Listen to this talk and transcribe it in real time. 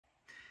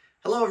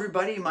Hello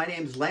everybody, my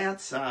name's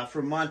Lance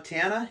from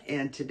Montana,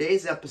 and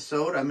today's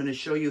episode I'm going to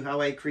show you how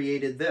I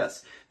created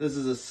this. This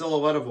is a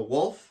silhouette of a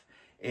wolf,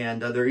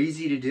 and they're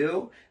easy to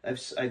do.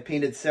 I've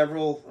painted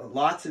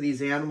lots of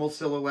these animal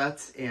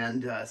silhouettes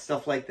and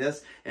stuff like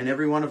this, and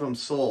every one of them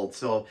sold.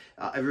 So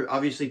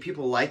obviously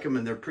people like them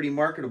and they're pretty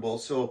marketable.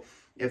 So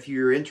if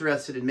you're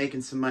interested in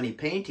making some money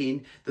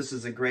painting, this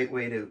is a great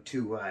way to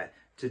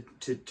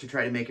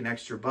try to make an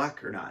extra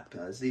buck or not,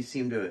 because these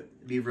seem to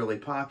be really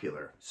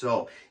popular.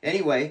 So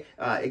anyway,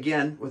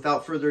 again,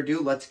 without further ado,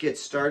 let's get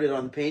started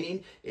on the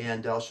painting,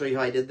 and I'll show you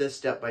how I did this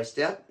step by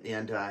step.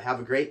 And have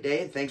a great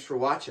day, and thanks for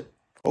watching.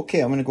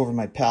 Okay, I'm going to go over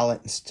my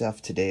palette and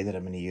stuff today that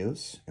I'm going to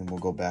use, and we'll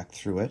go back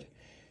through it.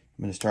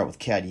 I'm going to start with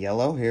Cad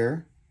Yellow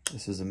here.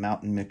 This is a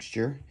mountain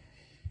mixture.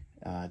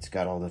 It's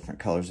got all different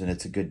colors, and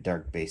it's a good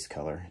dark base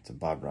color. It's a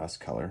Bob Ross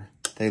color.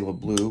 Phthalo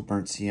Blue,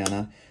 Burnt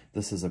Sienna.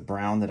 This is a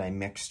brown that I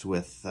mixed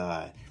with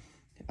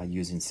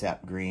using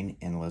sap green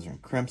and alizarin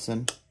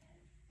crimson.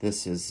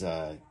 This is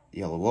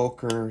yellow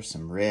ochre,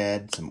 some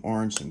red, some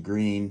orange, some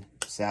green,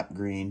 sap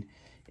green,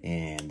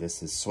 and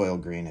this is soil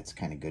green. It's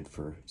kind of good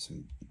for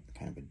some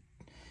kind of an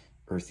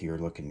earthier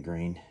looking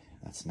green.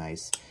 That's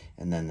nice.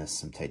 And then there's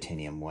some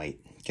titanium white.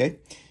 Okay,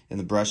 and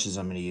the brushes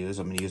I'm going to use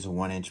a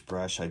 1-inch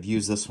brush. I've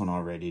used this one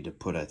already to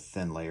put a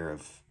thin layer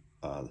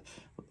of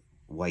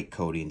white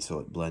coating so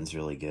it blends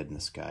really good in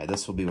the sky.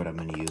 This will be what I'm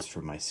going to use for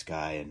my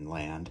sky and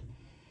land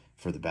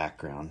for the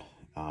background.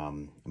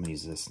 I'm going to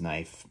use this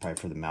knife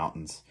probably for the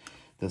mountains.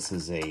 This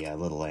is a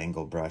little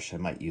angle brush. I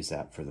might use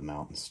that for the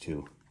mountains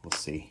too. We'll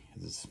see.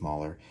 It's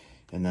smaller.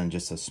 And then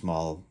just a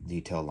small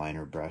detail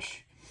liner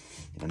brush.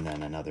 And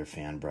then another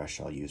fan brush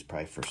I'll use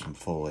probably for some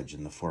foliage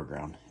in the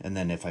foreground. And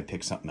then if I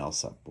pick something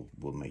else up,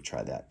 we'll may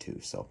try that too.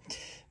 So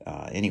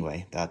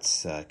anyway,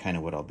 that's kind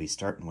of what I'll be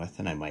starting with,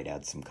 and I might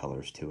add some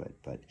colors to it,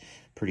 but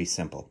pretty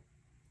simple.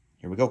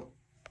 Here we go.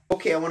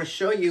 Okay, I want to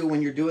show you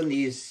when you're doing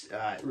these,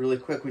 really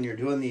quick, when you're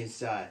doing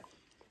these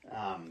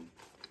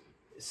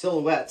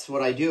silhouettes,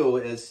 what I do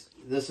is,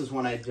 this is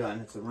one I've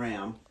done, it's a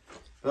ram.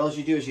 But all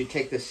you do is you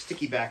take this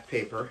sticky back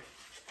paper,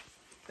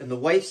 and the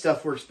white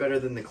stuff works better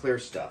than the clear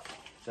stuff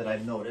that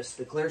I've noticed.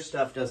 The clear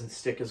stuff doesn't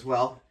stick as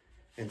well,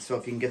 and so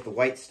if you can get the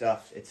white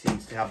stuff, it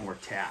seems to have more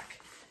tack.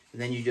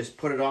 And then you just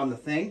put it on the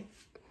thing.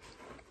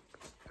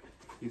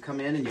 You come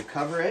in and you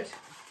cover it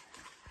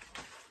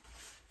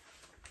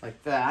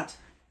like that,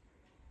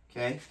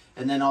 okay?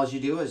 And then all you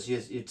do is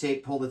you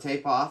pull the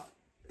tape off,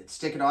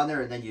 stick it on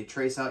there, and then you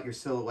trace out your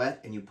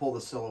silhouette and you pull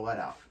the silhouette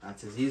out.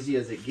 That's as easy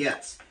as it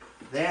gets.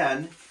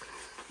 Then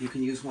you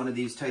can use one of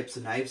these types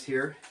of knives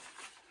here.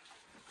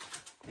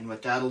 And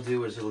what that'll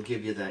do is it'll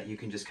give you that, you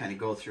can just kind of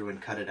go through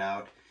and cut it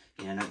out.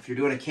 And if you're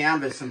doing a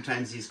canvas,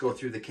 sometimes these go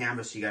through the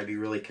canvas, so you gotta be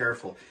really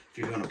careful. If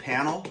you're doing a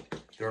panel,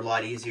 they're a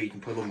lot easier. You can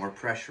put a little more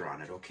pressure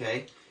on it,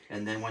 okay?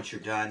 And then once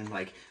you're done,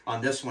 like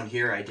on this one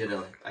here, I did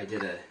a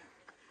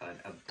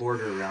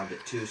border around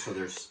it too, so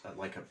there's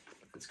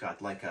it's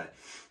got like a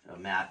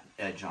matte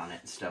edge on it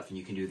and stuff, and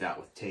you can do that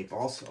with tape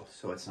also,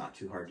 so it's not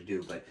too hard to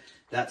do, but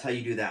that's how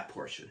you do that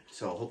portion.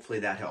 So hopefully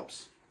that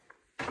helps.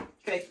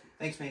 Okay,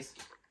 thanks, Mace.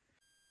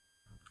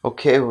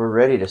 Okay, we're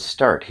ready to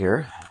start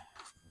here.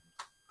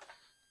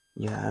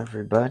 Yeah,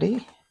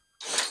 everybody.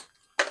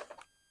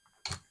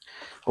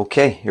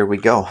 Okay, here we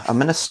go. I'm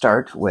going to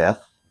start with,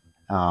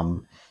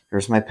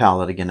 here's my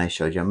palette again I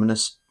showed you. I'm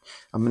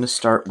going to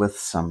start with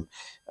some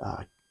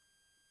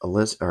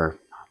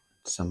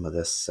some of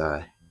this,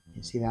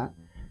 you see that?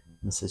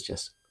 This is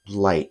just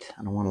light.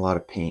 I don't want a lot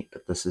of paint,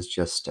 but this is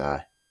just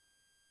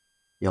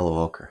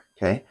yellow ochre,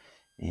 okay?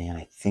 And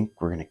I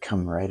think we're going to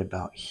come right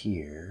about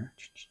here.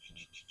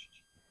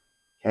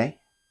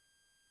 Okay,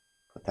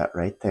 put that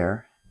right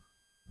there.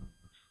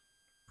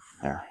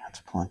 There, that's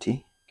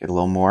plenty. Get a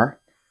little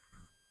more.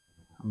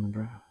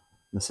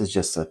 This is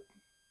just a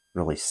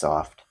really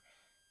soft.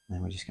 And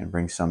then we're just going to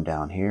bring some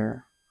down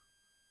here.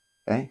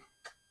 Okay.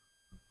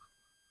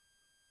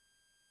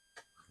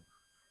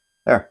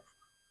 There.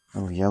 A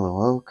little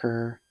yellow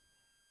ochre.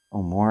 A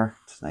little more.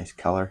 It's a nice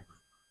color.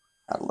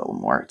 Add a little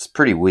more. It's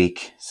pretty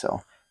weak,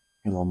 so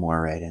a little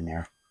more right in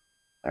there.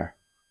 There.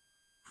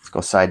 Let's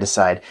go side to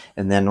side.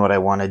 And then what I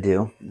want to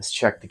do is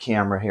check the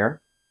camera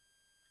here.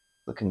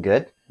 Looking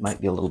good. Might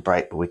be a little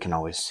bright, but we can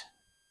always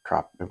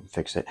crop and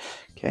fix it.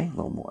 Okay, a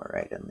little more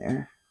right in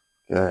there.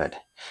 Good.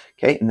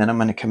 Okay, and then I'm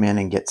going to come in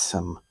and get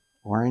some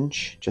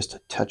orange, just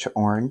a touch of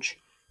orange.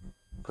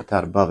 Put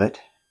that above it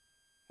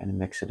and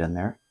mix it in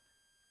there.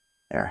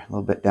 There, a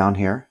little bit down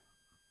here.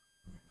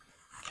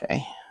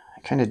 Okay,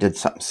 I kind of did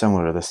something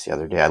similar to this the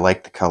other day. I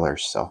like the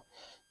colors, so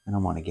I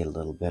don't want to get a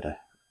little bit of,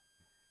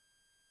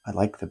 I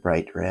like the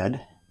bright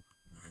red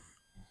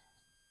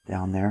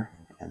down there.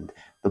 And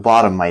the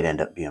bottom might end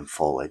up being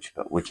foliage,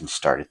 but we can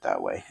start it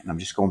that way. And I'm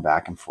just going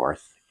back and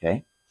forth,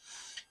 okay?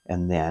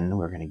 And then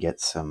we're going to get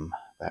some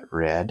that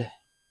red,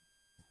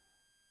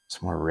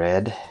 some more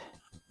red,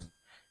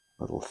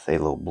 little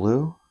phthalo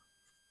blue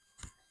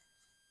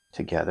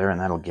together, and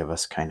that'll give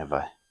us kind of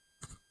a,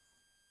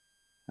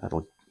 kind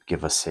of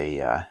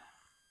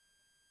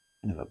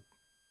a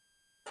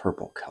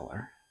purple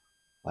color.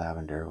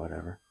 lavender,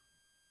 whatever.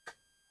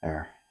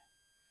 There.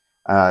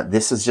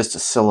 This is just a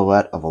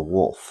silhouette of a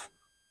wolf.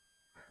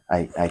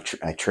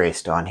 I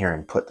traced on here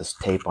and put this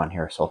tape on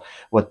here. So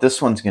what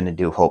this one's going to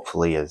do,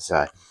 hopefully, is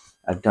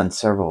I've done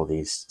several of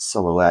these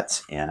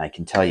silhouettes, and I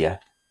can tell you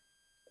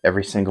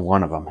every single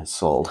one of them has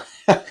sold.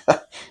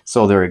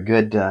 So they're a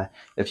good,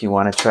 if you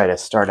want to try to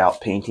start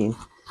out painting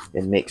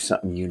and make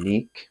something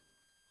unique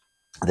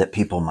that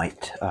people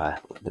might,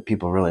 that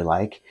people really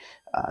like.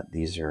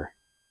 These are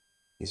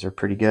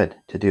pretty good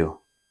to do.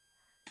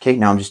 Okay,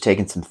 now I'm just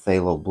taking some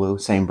phthalo blue,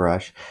 same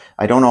brush.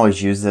 I don't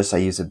always use this. I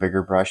use a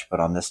bigger brush,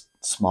 but on this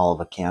small of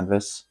a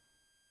canvas,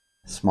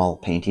 small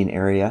painting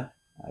area,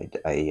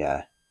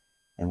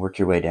 and work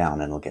your way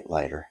down and it'll get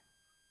lighter.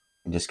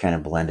 And just kind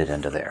of blend it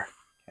into there.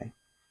 Okay,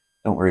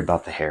 don't worry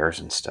about the hairs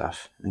and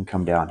stuff. And then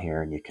come down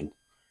here and you can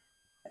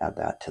add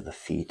that to the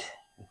feet.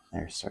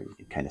 There, so you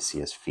can kind of see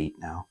his feet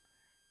now.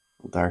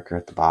 A little darker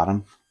at the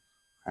bottom,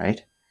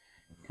 right?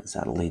 Because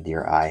that'll lead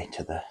your eye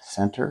to the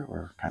center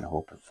we're kind of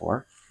hoping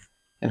for.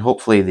 And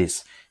hopefully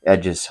these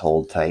edges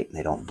hold tight and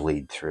they don't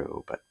bleed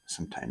through, but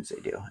sometimes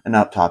they do. And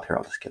up top here,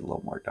 I'll just get a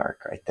little more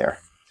dark right there.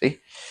 See?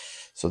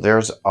 So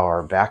there's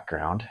our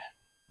background.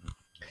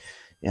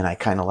 And I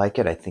kind of like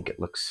it. I think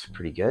it looks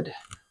pretty good.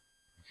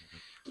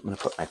 I'm going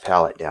to put my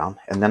palette down.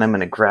 And then I'm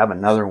going to grab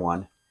another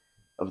one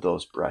of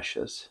those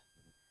brushes.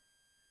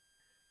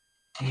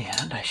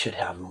 And I should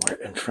have them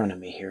in front of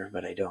me here,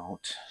 but I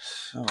don't.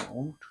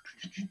 So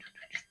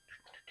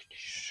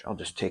I'll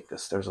just take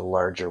this. There's a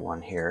larger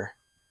one here.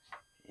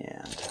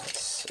 And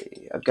let's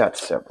see, I've got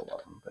several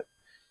of them, but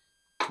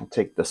I'll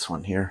take this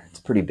one here.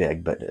 It's pretty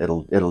big, but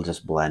it'll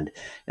just blend.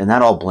 And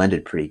that all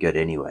blended pretty good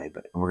anyway,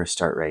 but we're going to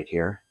start right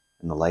here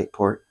in the light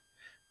part,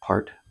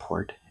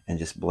 and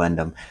just blend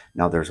them.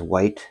 Now there's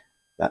white,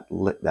 that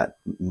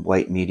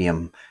white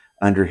medium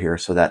under here,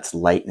 so that's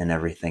lightening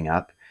everything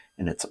up.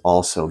 And it's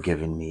also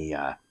giving me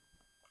a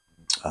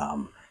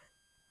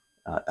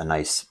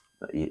nice,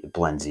 it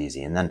blends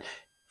easy. And then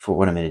for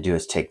what I'm going to do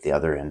is take the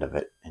other end of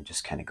it and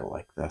just kind of go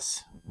like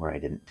this, where I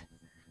didn't.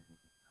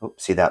 Oh,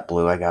 see that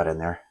blue I got in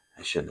there?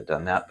 I shouldn't have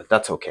done that, but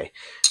that's okay.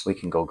 We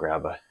can go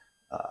grab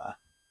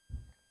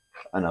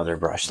another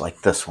brush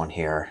like this one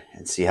here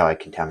and see how I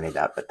contaminate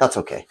that, but that's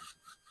okay.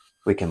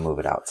 We can move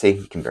it out. See,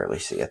 you can barely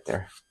see it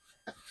there.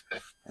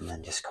 And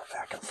then just go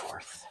back and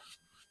forth.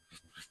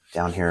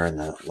 Down here in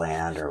the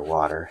land or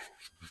water.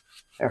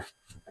 There.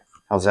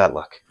 How's that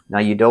look? Now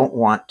you don't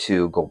want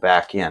to go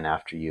back in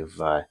after you've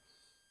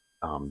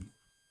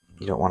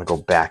you don't want to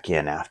go back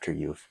in after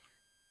you've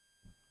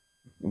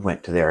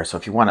went to there. So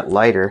if you want it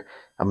lighter,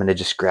 I'm going to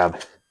just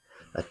grab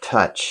a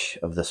touch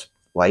of this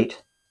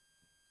white,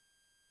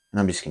 and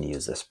I'm just going to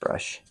use this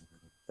brush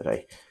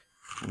and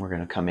we're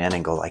going to come in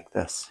and go like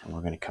this, and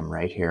we're going to come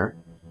right here,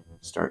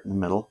 start in the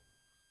middle,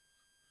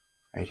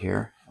 right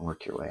here, and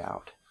work your way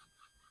out.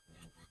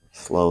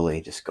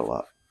 Slowly just go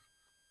up.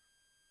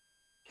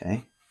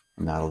 Okay,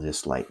 and that'll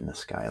just lighten the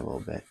sky a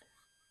little bit.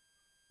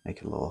 Make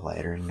it a little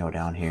lighter, and go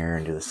down here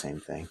and do the same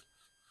thing.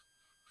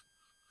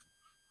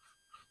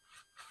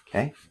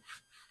 Okay.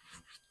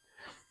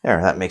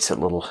 There, that makes it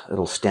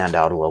it'll stand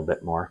out a little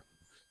bit more.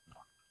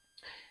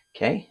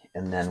 Okay,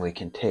 and then we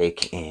can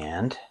take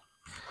and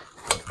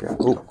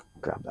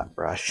grab that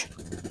brush.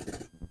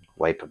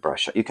 Wipe a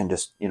brush. You can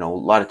just, a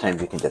lot of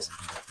times you can just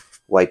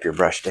wipe your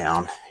brush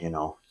down,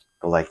 go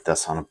like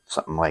this on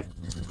something like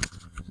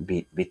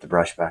beat the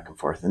brush back and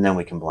forth, and then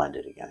we can blend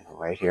it again.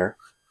 Right here.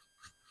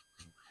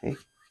 Okay.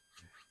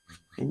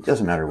 It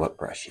doesn't matter what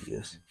brush you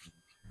use.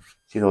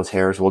 See those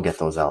hairs? We'll get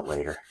those out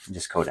later.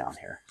 Just go down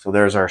here. So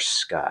there's our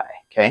sky,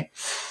 okay?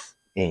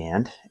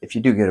 And if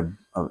you do get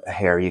a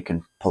hair, you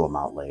can pull them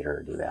out later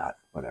or do that,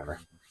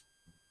 whatever.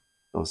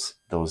 Those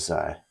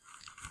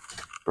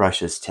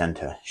brushes tend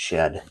to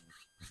shed.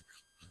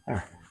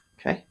 There,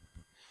 okay?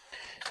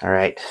 All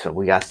right, so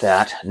we got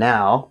that.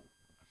 Now,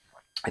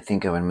 I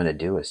think what I'm going to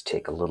do is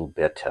take a little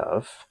bit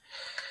of,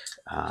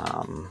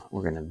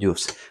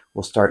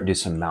 we'll start and do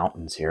some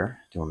mountains here.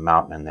 Do a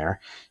mountain in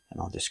there,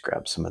 and I'll just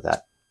grab some of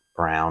that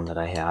brown that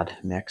I had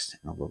mixed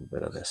and a little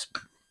bit of this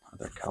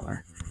other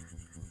color.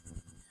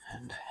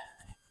 And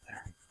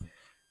there.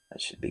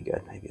 That should be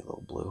good. Maybe a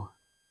little blue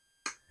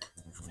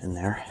in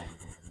there.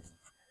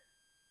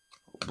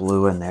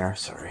 Blue in there,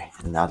 sorry.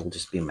 And that'll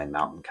just be my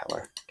mountain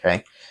color.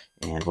 Okay.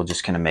 And we'll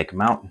just kind of make a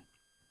mountain.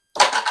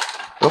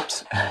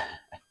 Oops.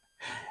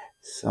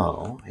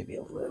 So maybe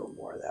a little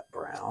more of that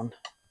brown.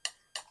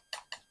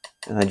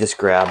 And I just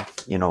grab,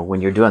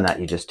 when you're doing that,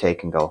 you just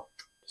take and go,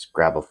 just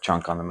grab a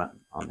chunk on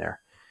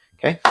there.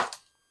 Okay.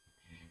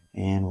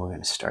 And we're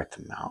going to start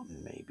the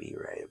mountain maybe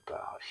right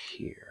about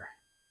here.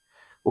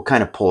 We'll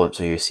kind of pull it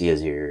so you see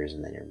his ears,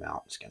 and then your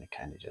mountain's going to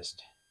kind of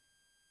just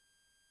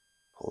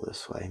pull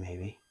this way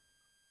maybe.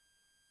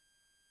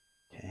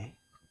 Okay.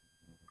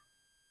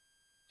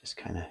 Just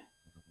kind of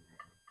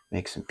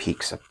make some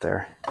peaks up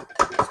there.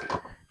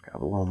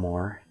 Grab a little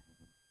more.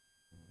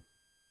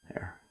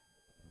 There.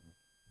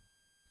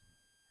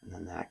 And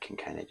then that can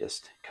kind of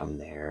just come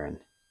there, and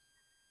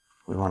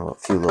we want a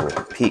few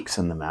little peaks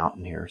in the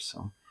mountain here,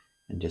 so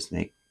and just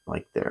make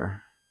like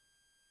there.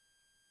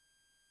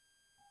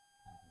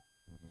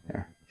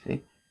 There,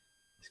 see?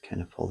 Just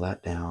kind of pull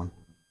that down.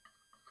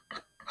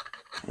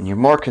 And you're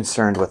more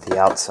concerned with the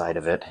outside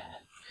of it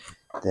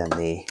than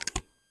the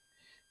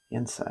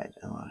inside.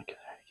 I want to get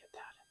that in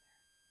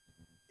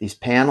there. These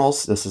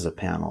panels, this is a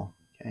panel.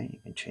 Okay, you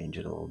can change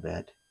it a little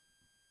bit.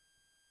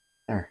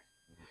 There.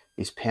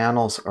 These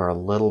panels are a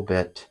little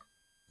bit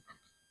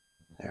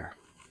there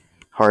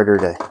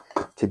harder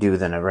to do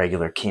than a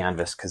regular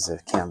canvas, because the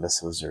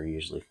canvases are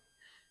usually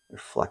they're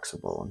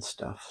flexible and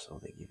stuff. So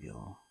they give you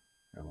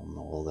a little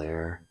knoll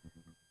there.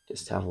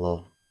 Just have a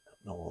little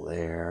knoll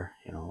there,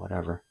 you know,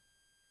 whatever.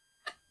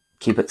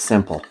 Keep it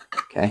simple,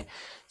 okay?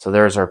 So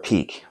there's our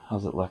peak.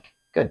 How's it look?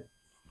 Good.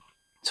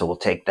 So we'll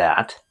take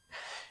that.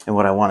 And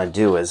what I want to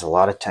do is, a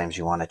lot of times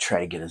you want to try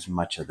to get as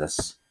much of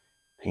this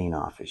paint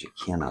off as you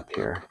can up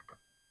here.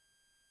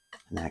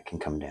 And that can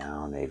come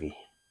down, maybe.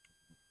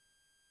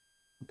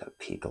 Let that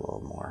peak a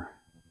little more.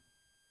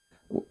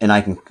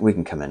 And we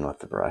can come in with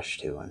the brush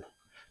too, and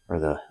or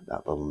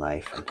that little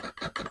knife. And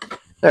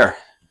there.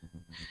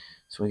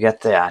 So we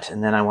got that.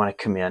 And then I want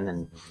to come in,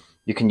 and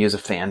you can use a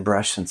fan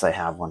brush since I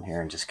have one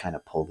here, and just kind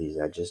of pull these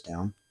edges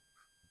down.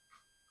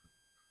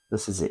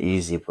 This is an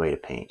easy way to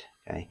paint,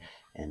 okay?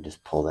 And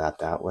just pull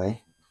that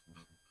way.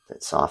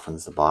 That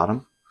softens the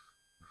bottom.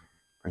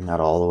 Bring that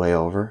all the way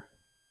over.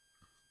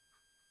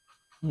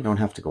 You don't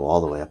have to go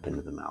all the way up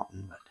into the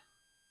mountain, but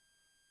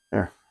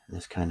there. And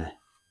just kind of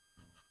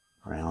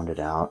round it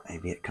out.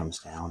 Maybe it comes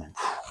down, and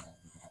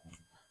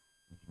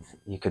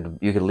you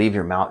could leave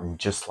your mountain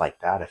just like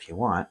that if you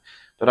want,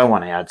 but I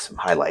want to add some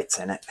highlights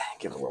in it,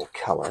 give it a little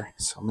color.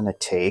 So I'm going to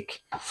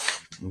take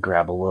and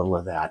grab a little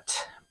of that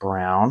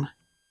brown,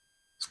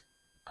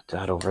 put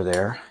that over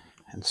there,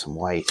 and some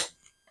white,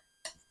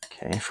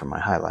 okay, for my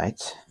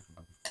highlights.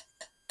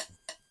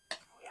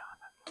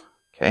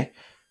 Okay,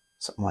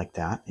 something like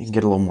that. You can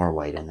get a little more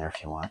white in there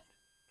if you want,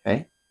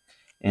 okay?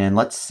 And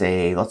let's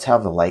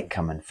have the light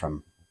coming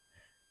from,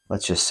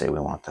 let's just say we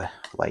want the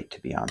light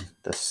to be on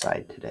this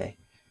side today.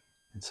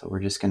 And so we're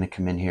just going to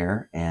come in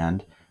here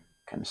and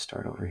kind of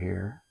start over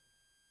here.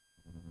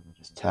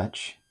 Just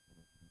touch.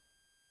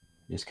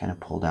 Just kind of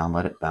pull down,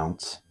 let it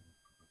bounce.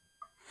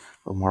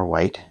 A little more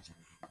white.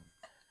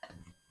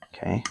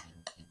 Okay.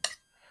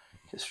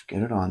 Just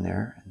get it on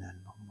there, and then a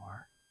little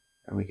more.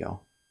 There we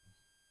go.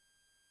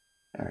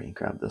 There, you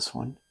grab this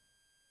one.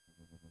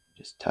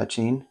 Just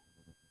touching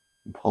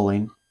and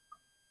pulling.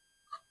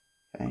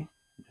 Okay.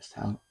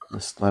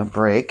 Just let it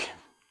break.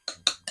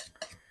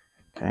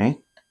 Okay.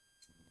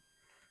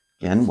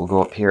 Again, we'll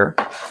go up here.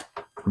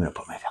 I'm going to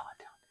put my palette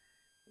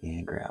down.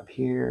 And grab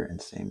here,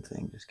 and same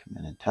thing. Just come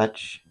in and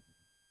touch.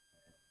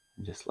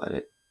 And just let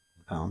it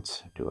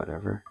bounce, do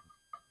whatever.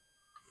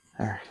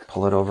 There,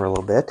 pull it over a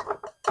little bit.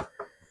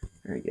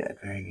 Very good,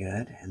 very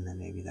good. And then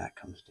maybe that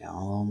comes down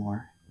a little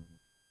more.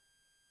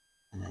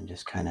 And then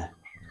just kind of,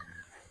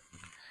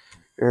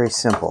 very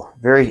simple.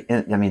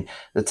 I mean,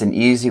 that's an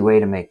easy way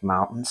to make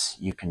mountains.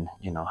 You can,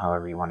 you know,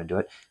 however you want to do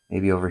it.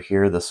 Maybe over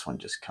here, this one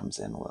just comes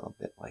in a little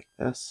bit like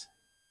this.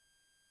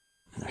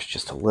 And there's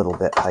just a little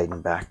bit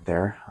hiding back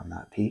there on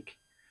that peak.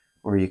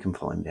 Or you can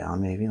pull him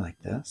down maybe like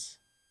this.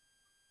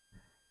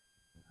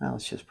 Now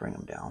let's just bring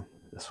him down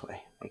this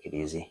way. Make it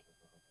easy.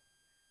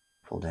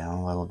 Pull down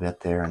a little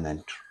bit there, and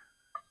then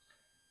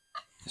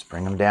just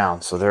bring them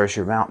down. So there's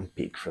your mountain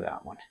peak for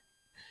that one.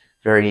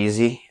 Very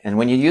easy. And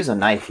when you use a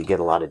knife, you get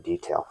a lot of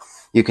detail.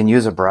 You can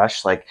use a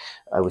brush, like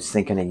I was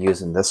thinking of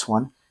using this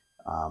one,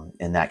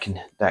 and that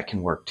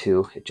can work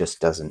too. It just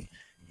doesn't.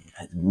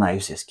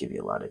 Knives just give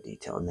you a lot of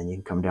detail. And then you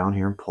can come down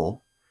here and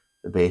pull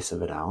the base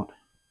of it out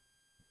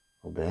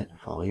a little bit.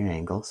 Follow your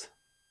angles.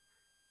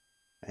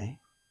 Okay.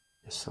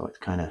 Just so it's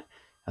kind of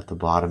at the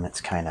bottom,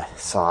 it's kind of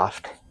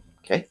soft.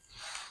 Okay.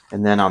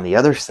 And then on the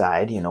other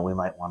side, you know, we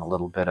might want a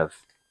little bit of,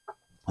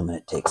 I'm going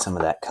to take some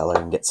of that color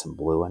and get some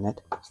blue in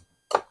it.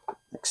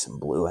 Mix some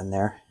blue in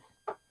there.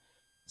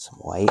 Some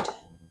white.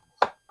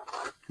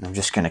 And I'm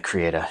just going to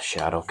create a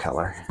shadow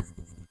color.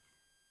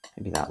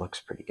 Maybe that looks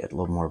pretty good. A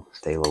little more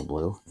phthalo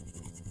blue.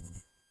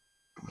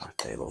 More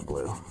phthalo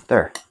blue.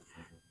 There.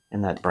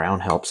 And that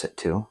brown helps it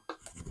too.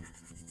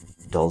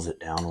 Dulls it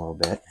down a little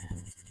bit.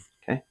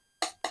 Okay.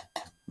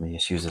 Let me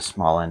just use the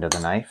small end of the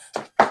knife.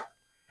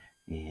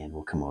 And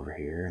we'll come over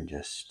here and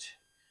just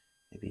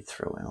maybe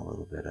throw in a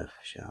little bit of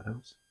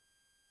shadows.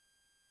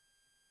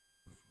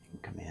 You can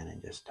come in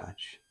and just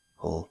touch,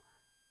 pull.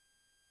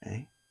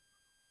 Okay.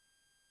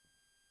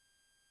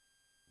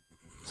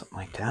 Something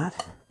like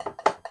that.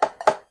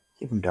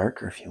 Keep them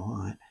darker if you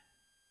want.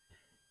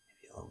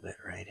 Maybe a little bit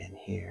right in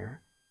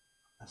here.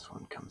 This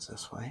one comes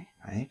this way,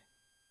 right?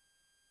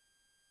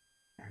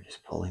 Or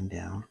just pull him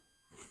down.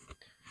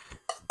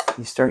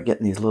 You start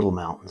getting these little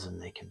mountains,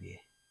 and they can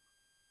be,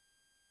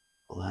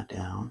 pull that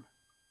down.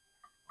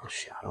 A little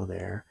shadow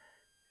there.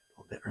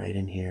 A little bit right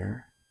in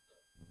here.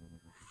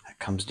 That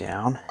comes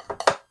down.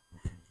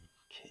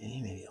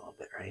 Okay, maybe a little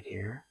bit right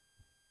here.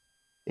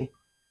 See?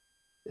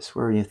 Just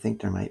where you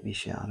think there might be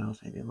shadows,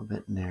 maybe a little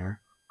bit in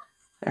there.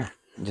 There.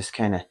 just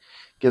kind of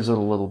gives it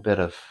a little bit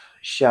of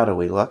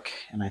shadowy look,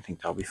 and I think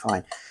that'll be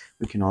fine.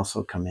 We can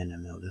also come in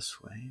and go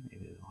this way.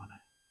 Maybe we want to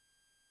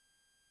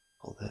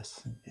pull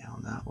this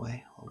down that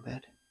way a little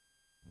bit.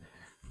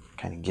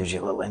 Kind of gives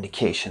you a little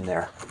indication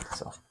there.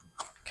 So,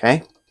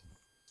 okay,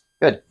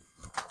 good.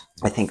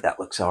 I think that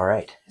looks all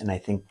right, and I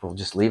think we'll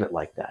just leave it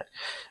like that.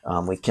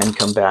 We can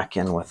come back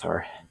in with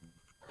our,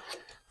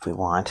 if we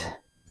want,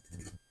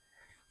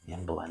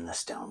 and blend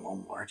this down a little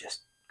more.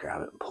 Just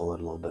grab it and pull it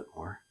a little bit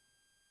more.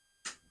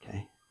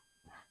 Okay.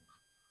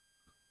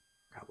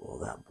 Grab a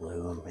little of that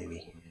blue and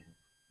maybe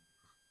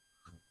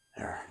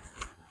there.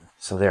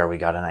 So there, we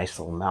got a nice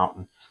little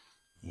mountain,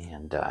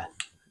 and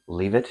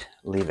leave it.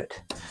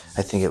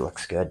 I think it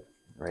looks good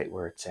right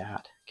where it's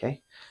at.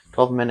 Okay,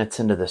 12 minutes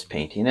into this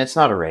painting. It's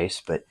not a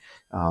race, but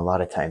a lot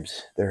of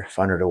times they're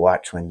funner to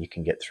watch when you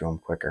can get through them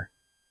quicker.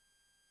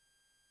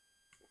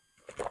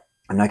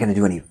 I'm not going to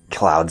do any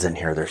clouds in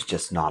here. There's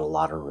just not a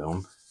lot of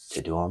room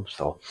to do them,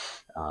 so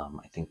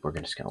I think we're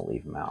just going to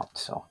leave them out.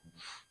 So,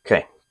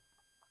 okay,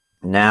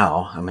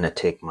 now I'm going to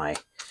take my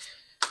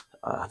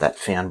that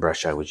fan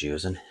brush I was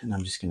using, and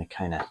I'm just going to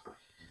kind of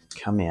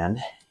come in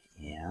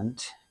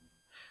and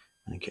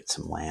I'm going to get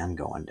some land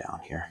going down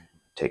here.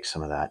 Take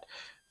some of that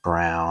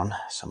brown,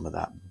 some of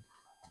that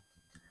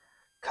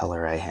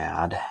color I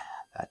had,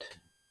 that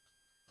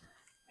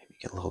maybe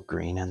get a little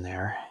green in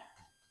there.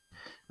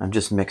 I'm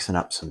just mixing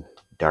up some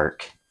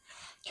dark.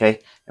 Okay,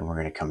 and we're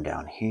going to come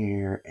down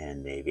here,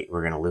 and maybe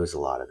we're going to lose a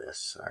lot of this.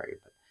 Sorry,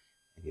 but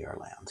maybe our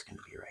land's going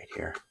to be right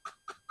here.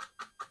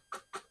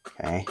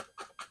 Okay,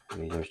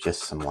 maybe there's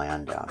just some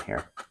land down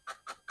here.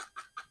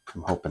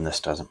 I'm hoping this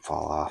doesn't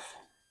fall off.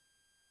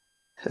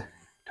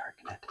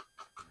 Darken it.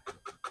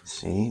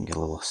 See, get a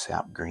little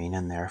sap green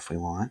in there if we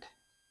want.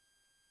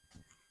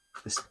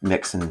 Just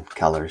mixing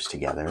colors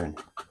together and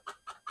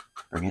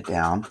bring it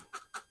down.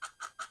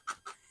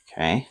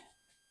 Okay,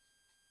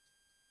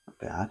 not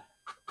bad.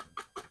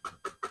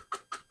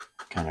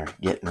 Kind of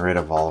getting rid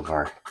of all of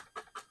our,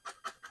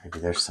 maybe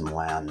there's some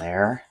land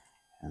there,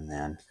 and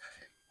then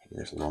maybe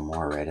there's a little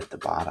more right at the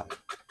bottom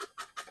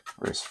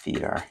where his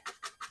feet are.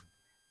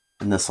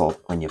 And this will,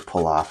 when you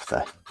pull off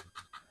the,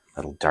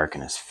 that'll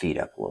darken his feet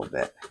up a little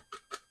bit.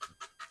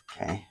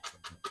 Okay,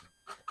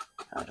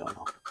 I don't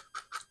know.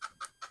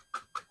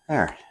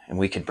 There, and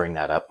we could bring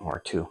that up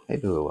more too.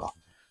 Maybe we will.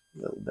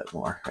 A little bit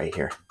more right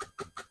here.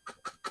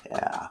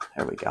 Yeah,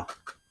 there we go.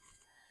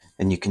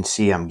 And you can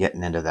see I'm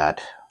getting into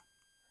that.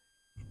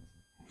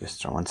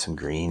 Just throwing some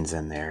greens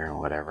in there and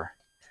whatever.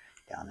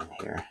 Down in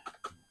here.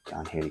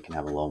 Down here you can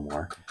have a little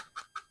more.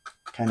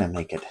 Kind of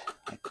make it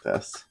like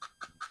this.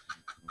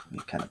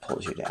 It kind of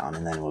pulls you down,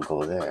 and then we'll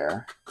go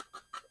there.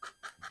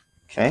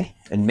 Okay,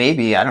 and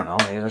maybe, I don't know,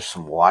 maybe there's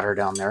some water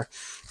down there.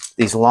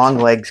 These long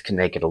legs can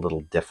make it a little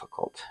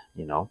difficult,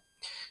 you know.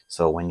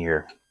 So when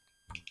you're,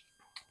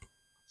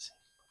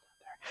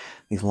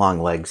 these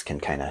long legs can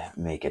kind of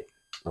make it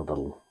a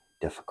little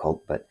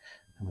difficult, but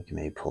then we can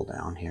maybe pull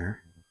down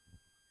here.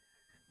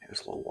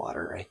 There's a little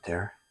water right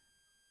there.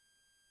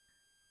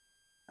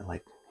 And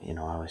like, you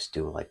know, I always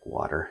do like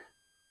water.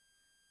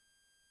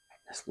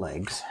 Just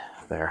legs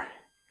there.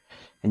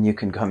 And you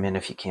can come in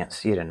if you can't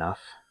see it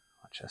enough.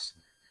 Watch this.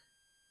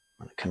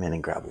 I'm going to come in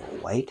and grab a little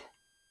white.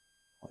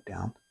 Pull it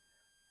down.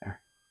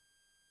 There.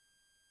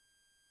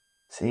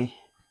 See?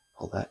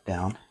 Pull that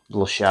down. A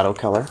little shadow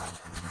color.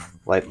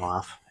 Wipe them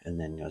off. And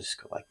then you'll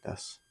just go like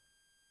this.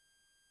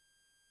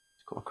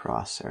 Just go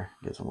across there.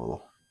 Gives them a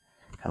little,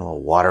 kind of a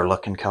little water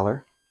looking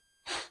color.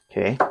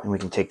 Okay. And we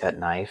can take that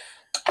knife.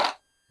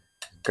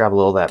 Grab a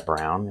little of that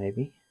brown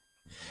maybe.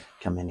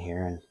 Come in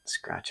here and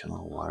scratch a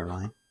little water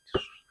line.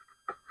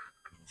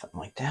 Something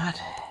like that.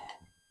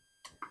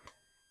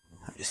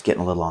 I'm just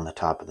getting a little on the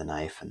top of the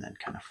knife and then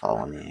kind of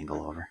following the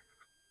angle over.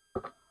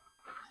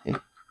 See?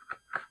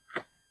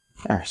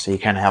 There, so you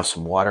kind of have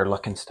some water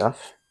looking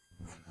stuff.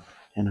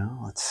 You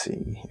know, let's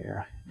see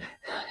here.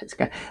 It's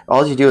kind of,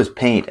 all you do is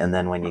paint, and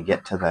then when you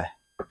get to the,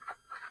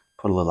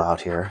 put a little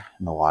out here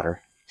in the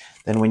water.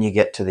 Then when you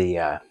get to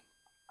the,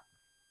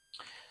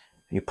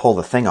 you pull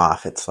the thing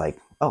off, it's like,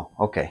 oh,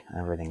 okay,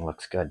 everything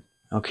looks good.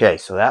 Okay,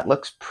 so that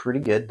looks pretty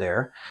good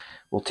there.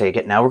 We'll take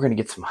it. Now we're going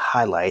to get some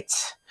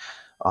highlights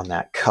on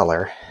that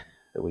color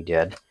that we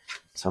did.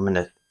 So I'm going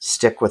to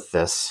stick with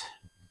this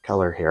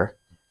color here.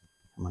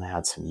 I'm going to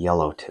add some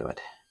yellow to it.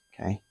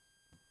 Okay.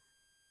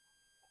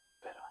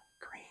 A bit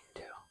of green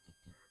too.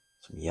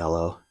 Some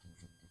yellow.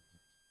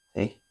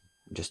 See?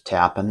 I'm just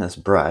tapping this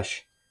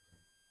brush.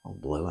 A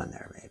little blue in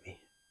there maybe.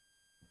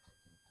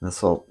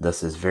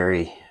 This is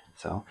very,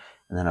 so,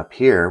 and then up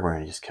here we're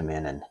going to just come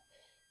in and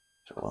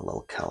throw a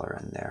little color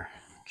in there.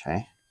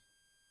 Okay.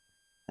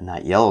 And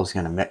that yellow is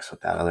going to mix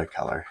with that other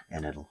color,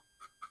 and it'll,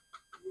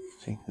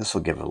 see, this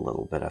will give it a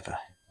little bit of a,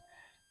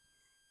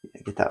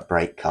 get that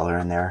bright color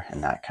in there,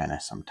 and that kind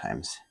of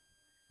sometimes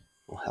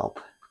will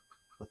help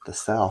with the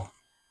cell.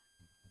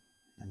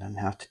 It doesn't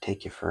have to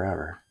take you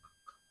forever.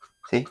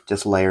 See,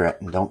 just layer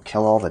it and don't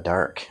kill all the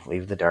dark.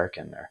 Leave the dark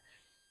in there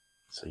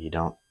so you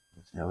don't,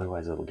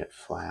 otherwise it'll get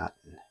flat.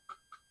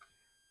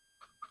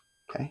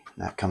 Okay,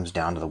 and that comes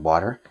down to the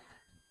water.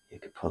 You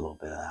could put a little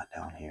bit of that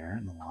down here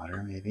in the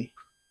water, maybe.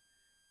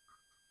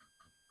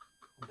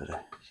 A little bit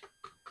of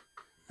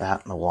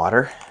that in the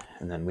water.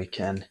 And then we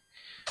can,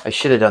 I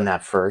should have done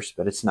that first,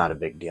 but it's not a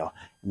big deal.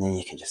 And then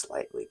you can just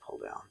lightly pull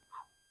down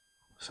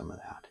some of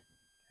that.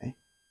 Okay,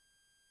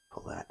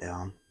 pull that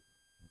down.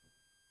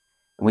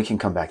 And we can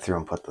come back through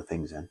and put the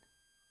things in.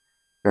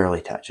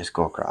 Barely touch, just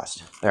go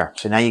across. There.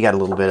 So now you got a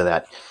little bit of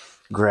that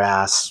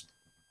grass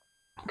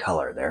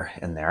color there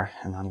in there,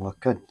 and that'll look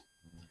good.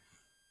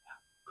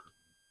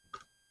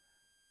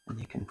 And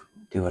you can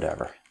do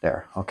whatever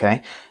there.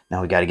 Okay,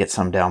 now we got to get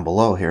some down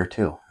below here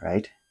too,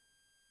 right?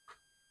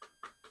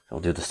 So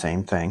we'll do the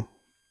same thing.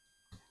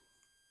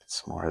 Get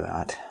some more of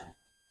that.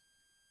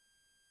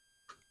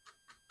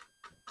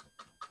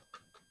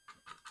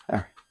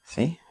 There,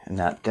 see? And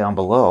that down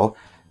below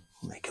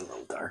will make it a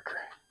little darker.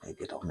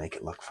 Maybe it'll make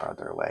it look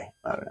farther away.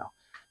 I don't know.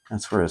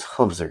 That's where his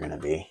hooves are going to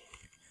be.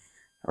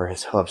 Or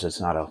his hooves, it's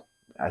not a,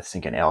 I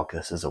think an elk,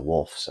 this is a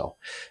wolf. So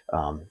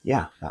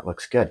yeah, that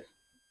looks good.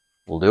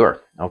 We'll do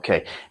her.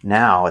 Okay,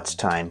 now it's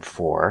time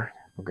for,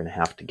 we're going to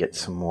have to get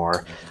some more,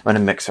 I'm going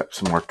to mix up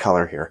some more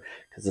color here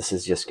because this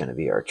is just going to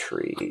be our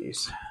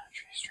trees.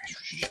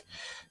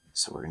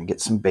 So we're going to get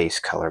some base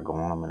color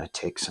going. I'm going to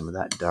take some of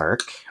that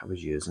dark I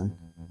was using,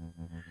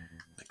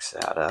 mix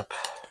that up.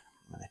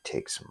 I'm going to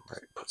take some,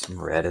 put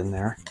some red in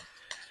there.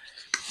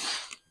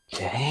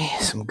 Okay,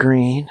 some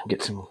green,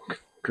 get some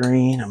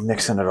green. I'm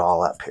mixing it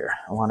all up here.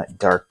 I want it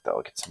dark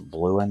though. Get some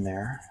blue in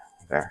there.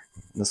 There.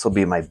 This will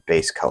be my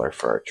base color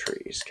for our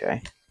trees,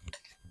 okay?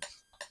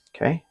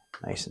 Okay,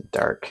 nice and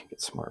dark.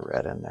 Get some more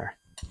red in there.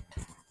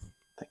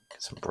 Get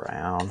some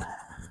brown.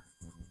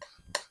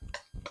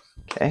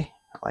 Okay,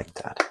 I like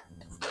that.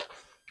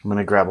 I'm going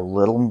to grab a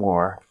little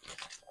more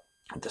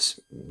of this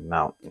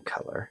mountain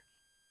color.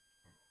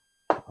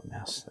 A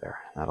mess there.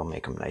 That'll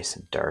make them nice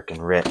and dark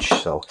and rich.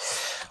 So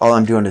all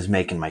I'm doing is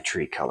making my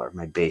tree color,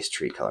 my base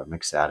tree color.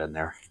 Mix that in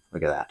there.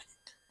 Look at that.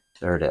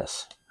 There it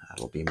is.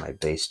 That'll be my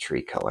base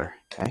tree color.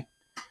 Okay.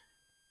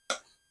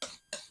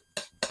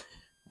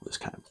 We'll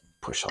just kind of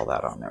push all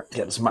that on there.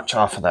 Get as much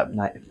off of that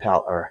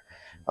palette or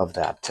of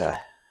that.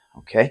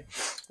 Okay.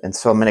 And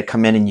so I'm going to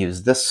come in and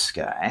use this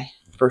guy.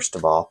 First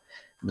of all,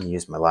 I'm going to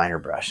use my liner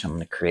brush. I'm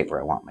going to create where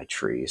I want my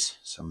trees.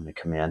 So I'm going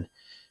to come in.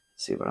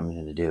 See what I'm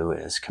going to do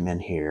is come in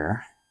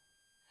here.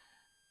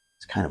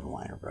 It's kind of a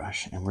liner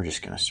brush, and we're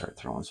just going to start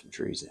throwing some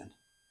trees in.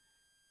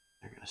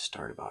 They're going to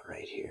start about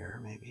right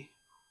here, maybe.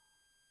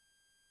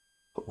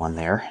 Put one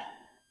there.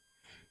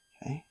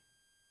 Okay.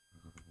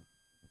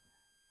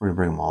 We're going to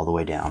bring them all the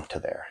way down to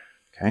there.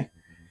 Okay.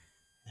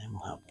 And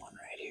we'll have one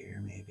right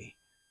here, maybe.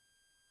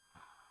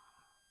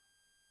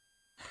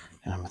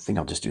 And I think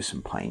I'll just do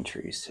some pine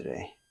trees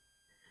today.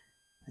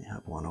 I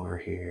have one over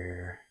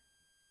here.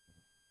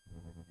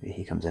 Maybe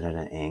he comes in at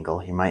an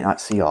angle. You might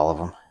not see all of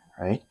them,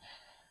 right?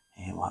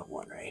 And we'll have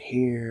one right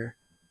here.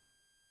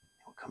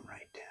 We'll come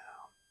right down.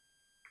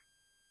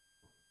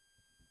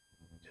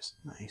 Just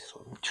nice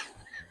little.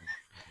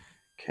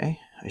 Okay.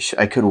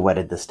 I could have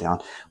wetted this down.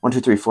 1,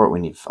 2, 3, 4. We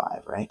need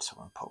 5, right? So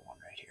we're going to put one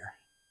right here.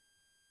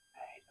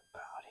 Right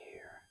about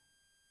here.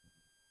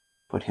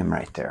 Put him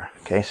right there.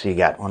 Okay. So you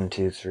got 1,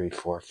 2, 3,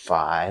 4,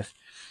 5.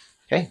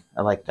 Okay.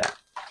 I like that.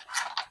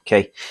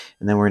 Okay.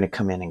 And then we're going to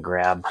come in and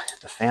grab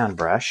the fan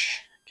brush.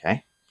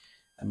 Okay.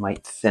 I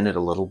might thin it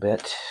a little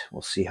bit.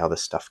 We'll see how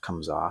this stuff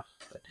comes off.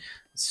 But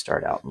let's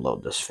start out and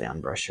load this fan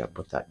brush up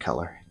with that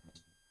color.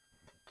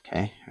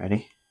 Okay,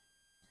 ready?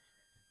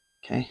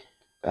 Okay,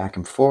 back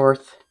and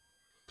forth.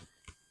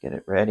 Get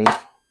it ready.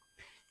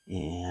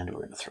 And we're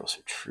going to throw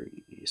some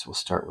trees. We'll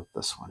start with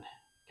this one.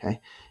 Okay,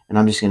 and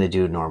I'm just going to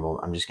do normal.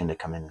 I'm just going to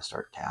come in and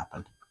start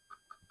tapping.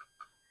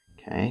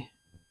 Okay.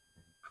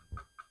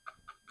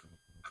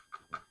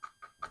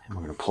 And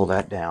we're going to pull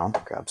that down.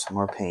 Grab some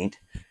more paint.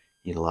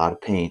 Need a lot of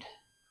paint.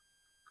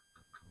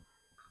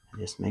 And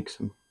just make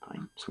some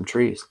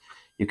trees.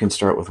 You can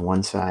start with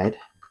one side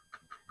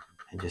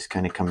and just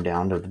kind of come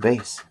down to the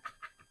base.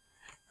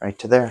 Right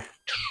to there.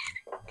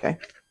 Okay.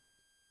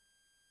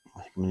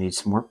 I think we need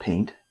some more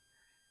paint.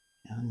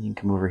 And you can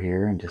come over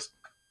here and just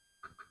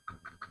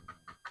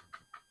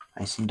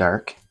nice and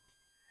dark.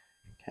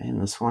 Okay,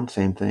 and this one,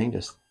 same thing.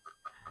 Just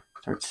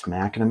start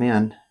smacking them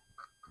in.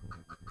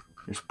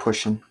 Just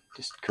pushing,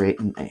 just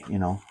creating, you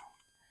know,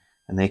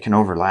 and they can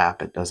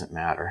overlap. It doesn't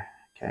matter.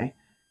 Okay.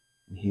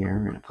 And here,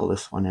 we're going to pull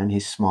this one in.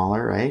 He's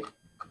smaller, right?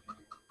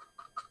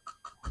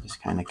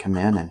 Just kind of come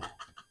in, and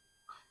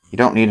you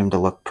don't need them to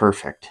look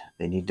perfect.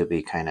 They need to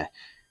be kind of,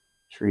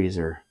 trees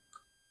are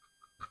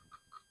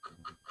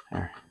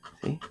there.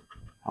 See?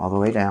 All the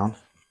way down.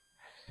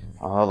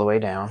 All the way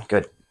down.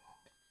 Good.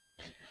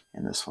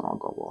 And this one I'll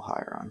go a little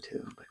higher on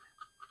too. But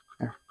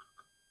there.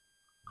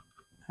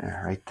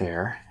 There, right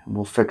there. And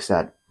we'll fix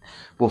that.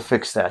 We'll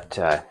fix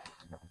that,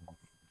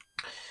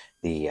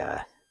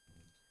 the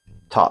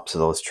tops of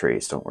those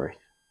trees. Don't worry.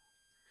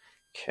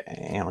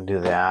 Okay, I'll do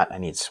that. I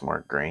need some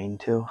more green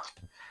too.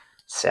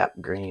 Sap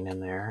green in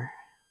there.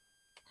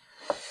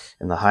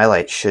 And the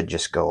highlight should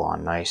just go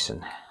on nice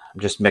and I'm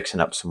just mixing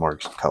up some more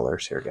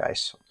colors here,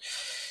 guys. So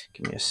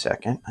give me a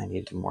second. I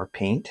need more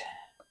paint.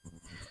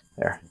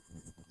 There.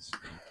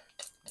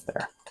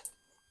 There.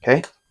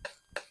 Okay.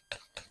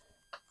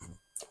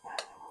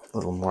 A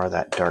little more of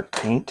that dark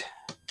paint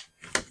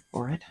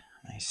for it.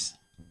 Nice.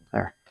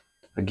 There.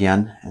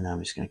 Again, and I'm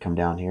just going to come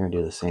down here and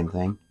do the same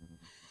thing.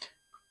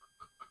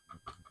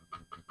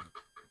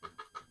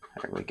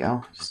 There we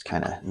go. Just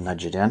kind of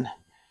nudge it in.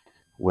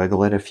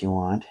 Wiggle it if you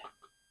want.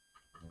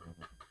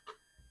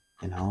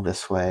 You know,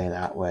 this way,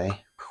 that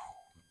way.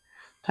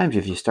 Sometimes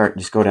if you start,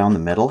 just go down the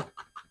middle.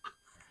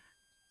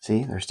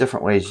 See, there's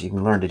different ways you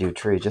can learn to do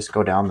trees. Just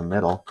go down the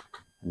middle,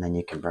 and then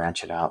you can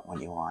branch it out when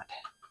you want.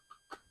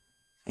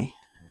 See?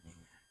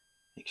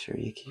 Make sure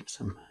you keep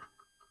some.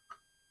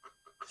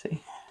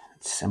 See?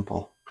 It's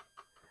simple.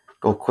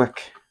 Go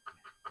quick.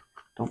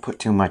 Don't put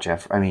too much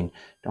effort. I mean,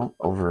 don't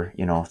over,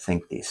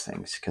 think these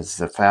things, because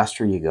the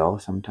faster you go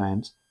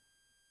sometimes,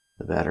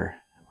 the better.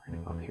 We're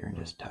going to go up here and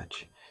just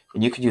touch.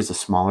 And you could use a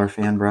smaller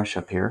fan brush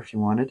up here if you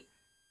wanted.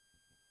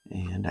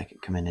 And I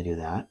could come in and do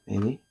that,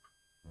 maybe.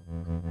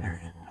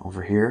 There,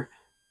 over here.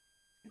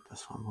 Get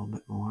this one a little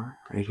bit more.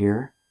 Right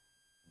here.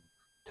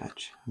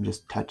 Touch. I'm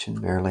just touching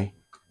barely.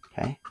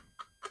 Okay.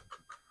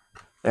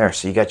 There,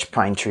 so you got your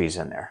pine trees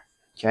in there.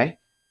 Okay.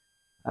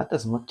 That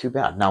doesn't look too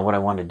bad. Now what I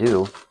want to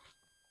do,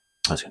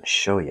 I was going to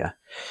show you,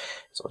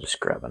 so I'll just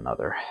grab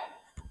another.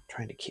 I'm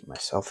trying to keep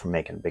myself from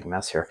making a big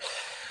mess here.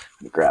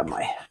 Let me grab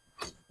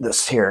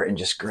this here and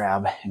just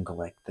grab and go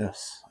like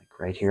this, like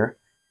right here.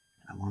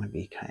 I want to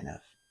be kind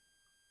of,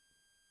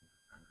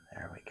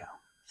 there we go.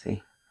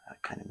 See,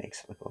 that kind of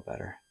makes it look a little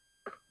better.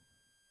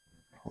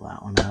 Pull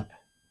that one up.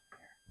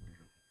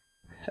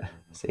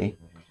 See,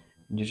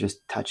 and you're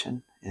just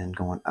touching and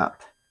going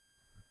up.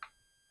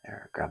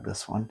 There, grab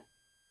this one.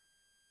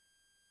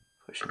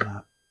 Push it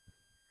up.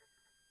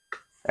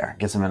 There,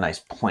 gives them a nice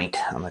point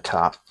on the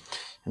top.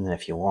 And then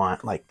if you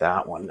want, like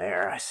that one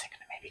there, I was thinking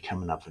of maybe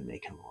coming up and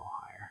making it a little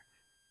higher.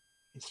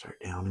 You start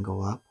down and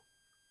go up.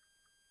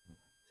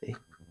 See?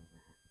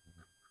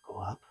 Go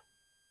up.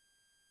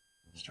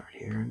 Start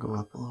here and go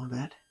up a little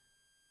bit.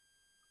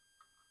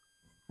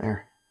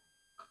 There.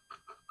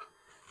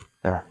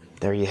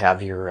 There you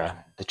have your,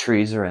 the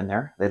trees are in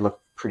there. They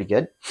look pretty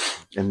good.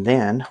 And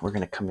then we're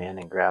going to come in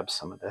and grab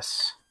some of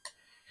this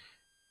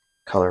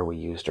color we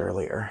used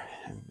earlier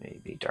and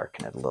maybe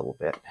darken it a little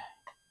bit.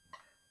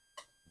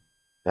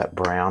 That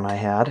brown I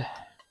had.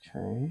 Okay.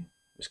 I'm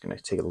just going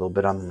to take a little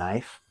bit on the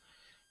knife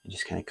and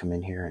just kind of come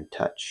in here and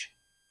touch.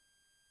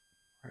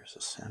 Where's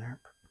the center?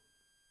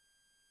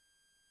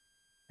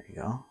 There you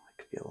go.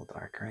 It could be a little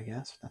darker, I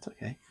guess. That's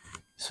okay.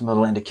 Some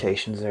little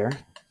indications there.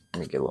 Let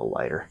me get a little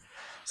lighter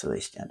so they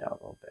stand out a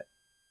little bit.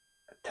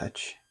 A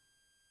touch.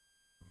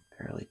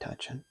 Barely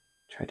touching.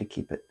 Try to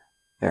keep it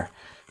there.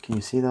 Can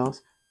you see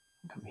those?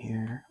 Come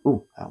here.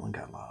 Ooh, that one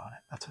got a lot on it.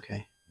 That's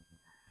okay.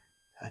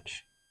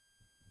 Touch.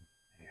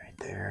 Right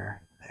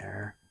there.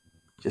 There.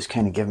 Just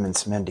kind of give them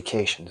some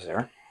indications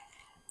there.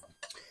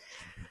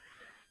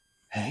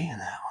 Okay,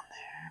 and that one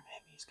there.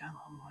 Maybe he's got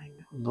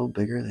a little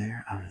bigger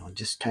there. I don't know.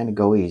 Just kind of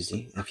go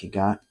easy. If you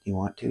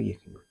want to, you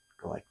can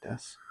go like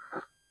this.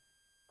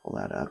 Pull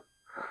that up.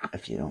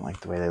 If you don't like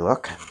the way they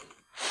look.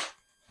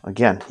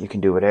 Again, you can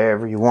do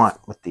whatever you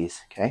want with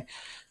these. Okay.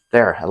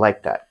 There. I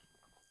like that.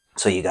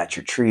 So you got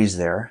your trees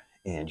there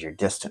and your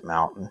distant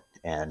mountain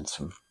and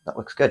some, that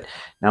looks good.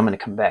 Now I'm going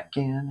to come back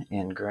in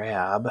and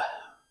grab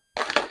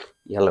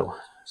yellow,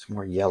 some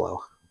more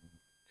yellow,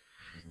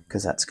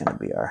 because that's going to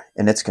be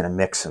and it's going to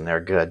mix in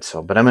there good.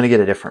 So, but I'm going to get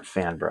a different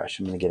fan brush.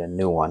 I'm going to get a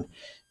new one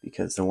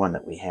because the one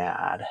that we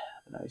had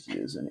that I was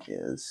using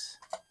is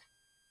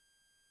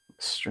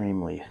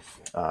extremely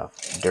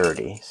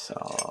dirty.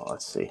 So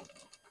let's see,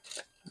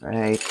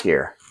 right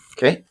here.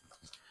 Okay.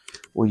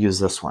 We'll use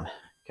this one.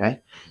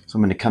 Okay, so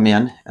I'm going to come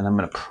in and I'm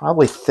going to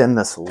probably thin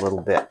this a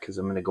little bit because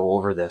I'm going to go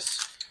over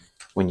this.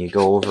 When you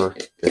go over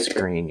this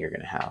green, you're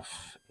going to have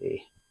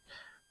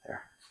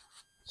there.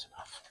 That's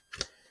enough.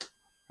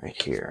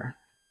 Right here.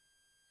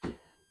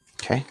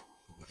 Okay,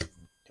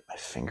 get my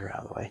finger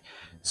out of the way.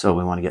 So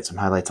we want to get some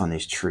highlights on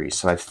these trees.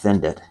 So I've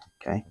thinned it,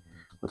 okay,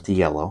 with the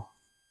yellow.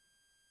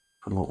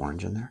 Put a little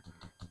orange in there.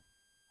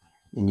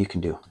 And you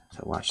can do,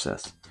 so watch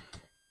this.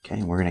 Okay,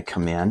 and we're going to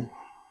come in.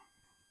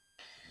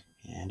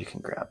 And you can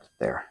grab it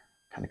there,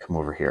 kind of come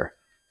over here.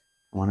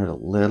 I want it a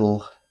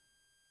little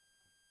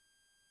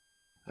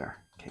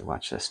there. Okay,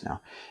 watch this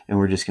now. And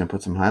we're just going to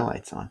put some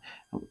highlights on.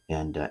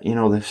 And,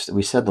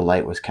 we said the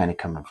light was kind of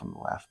coming from the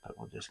left, but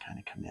we'll just kind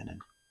of come in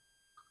and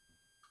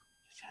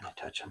just kind of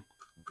touch them.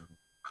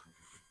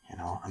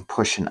 I'm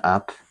pushing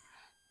up.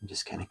 I'm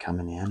just kind of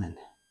coming in and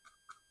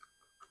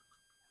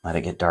let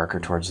it get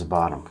darker towards the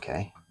bottom,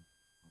 okay?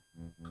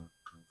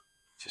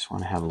 Just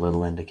want to have a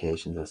little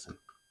indications of some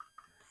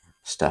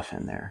stuff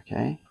in there,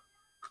 okay?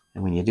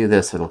 And when you do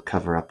this, it'll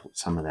cover up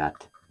some of the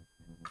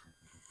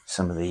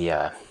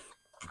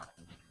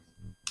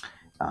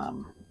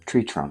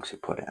tree trunks you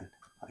put in,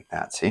 like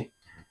that, see?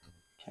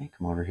 Okay,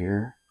 come over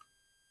here.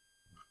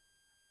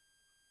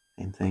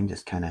 Same thing,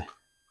 just kind of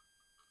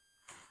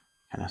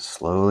Kind of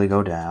slowly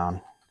go down.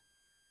 Up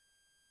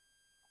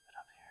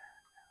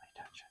here, really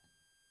touch it.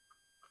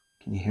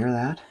 Can you hear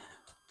that?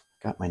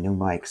 Got my new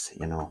mics,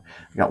 you know.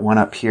 I got one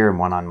up here and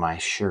one on my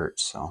shirt,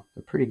 so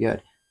they're pretty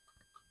good.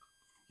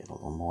 Get a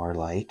little more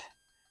light.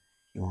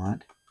 You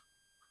want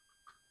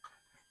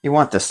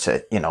this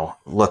to, you know,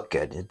 look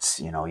good. It's,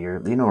 you know, you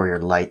know where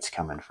your light's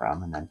coming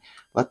from, and then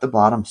let the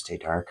bottom stay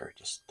darker.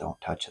 Just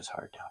don't touch as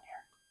hard down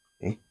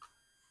here. See?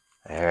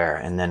 There.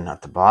 And then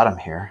at the bottom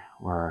here,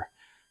 where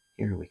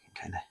here we can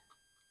kind of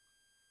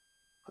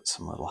put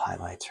some little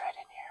highlights right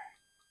in here.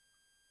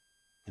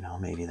 You know,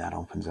 maybe that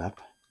opens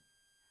up.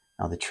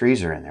 Now the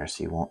trees are in there,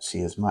 so you won't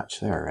see as much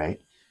there,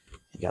 right?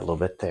 You got a little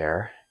bit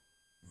there.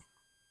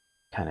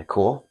 Kind of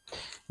cool.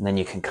 And then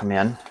you can come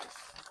in.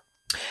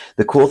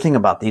 The cool thing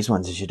about these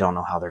ones is you don't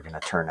know how they're going to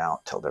turn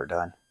out till they're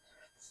done.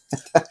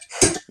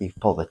 You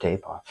pull the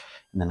tape off,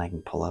 and then I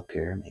can pull up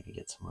here, maybe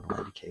get some little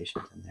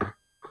indications in there.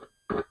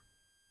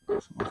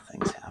 Some little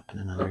things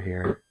happening under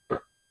here.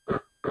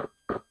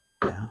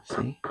 Yeah,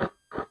 see?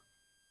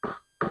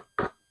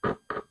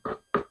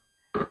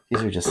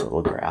 These are just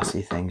little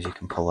grassy things you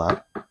can pull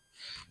up.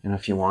 And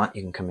if you want,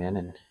 you can come in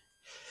and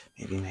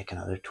maybe make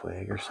another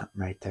twig or something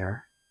right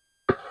there.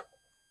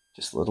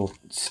 Just little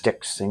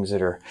sticks, things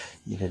that are,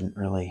 you didn't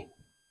really,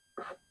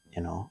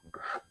 you know,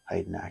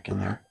 hide and hack in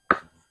there.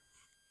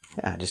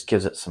 Yeah, it just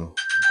gives it some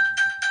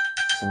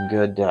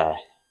good,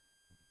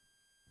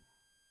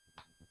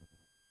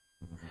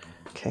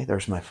 okay,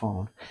 there's my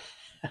phone.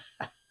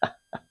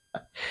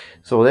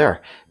 So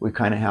there, we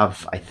kind of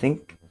have, I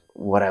think,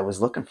 what I was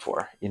looking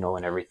for, you know,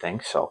 and everything.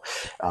 So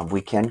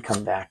we can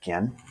come back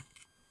in,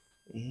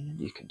 and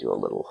you can do a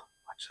little,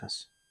 watch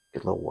this,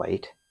 get a little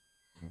white,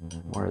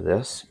 more of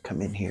this,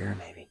 come in here,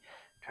 maybe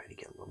try to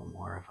get a little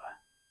more of a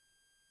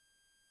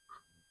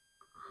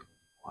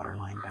water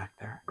line back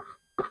there.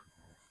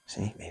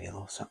 See, maybe a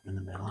little something in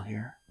the middle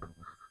here.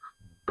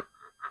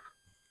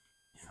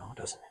 You know, it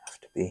doesn't have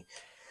to be.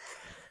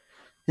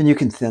 And you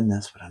can thin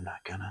this, but I'm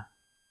not gonna.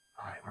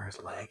 All right, where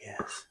his leg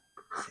is.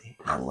 See,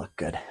 that'll look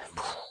good.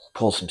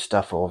 Pull some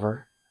stuff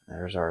over.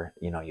 There's our,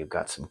 you know, you've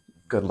got some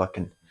good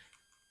looking.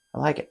 I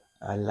like it.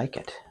 I like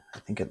it. I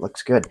think it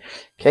looks good.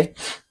 Okay,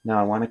 now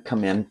I want to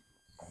come in.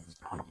 I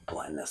want to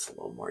blend this a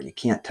little more. You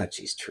can't touch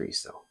these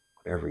trees though.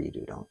 Whatever you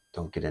do,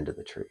 don't get into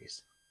the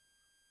trees.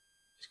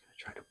 Just gonna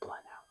try to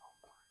blend out a little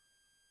more.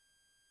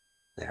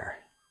 There.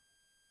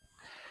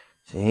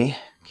 See?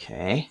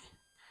 Okay.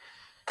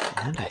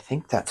 And I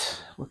think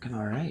that's looking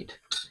all right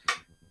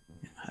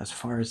as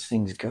far as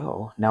things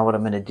go. Now what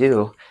I'm going to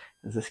do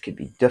is, this could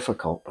be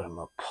difficult, but I'm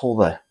going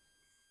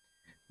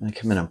to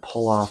come in and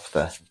pull off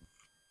the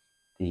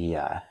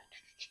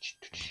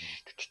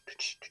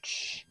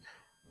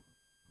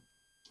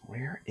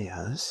where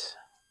is,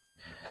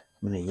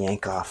 I'm going to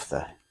yank off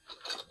the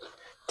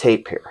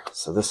tape here.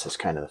 So this is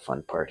kind of the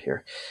fun part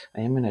here.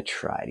 I am going to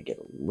try to get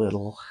a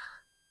little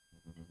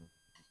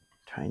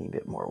tiny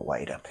bit more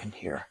white up in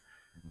here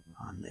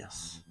on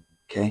this.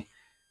 Okay, I'm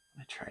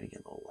going to try to get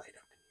a little white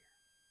up in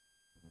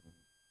here.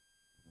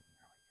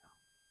 There we go.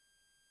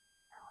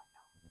 There we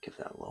go. Give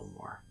that a little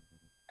more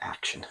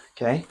action.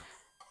 Okay,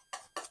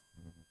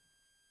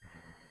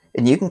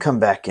 and you can come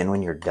back in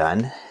when you're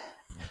done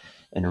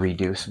and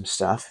redo some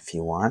stuff if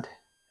you want.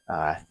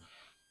 Yeah,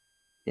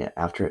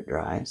 after it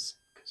dries,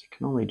 because you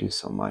can only do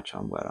so much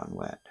on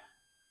wet,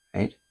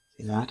 right?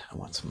 See that? I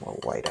want some more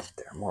white up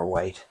there, more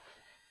white.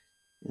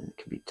 And it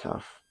can be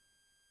tough.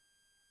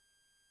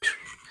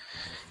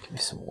 Give me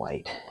some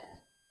white.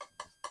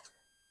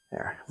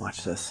 There,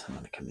 watch this. I'm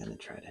going to come in and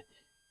try to. There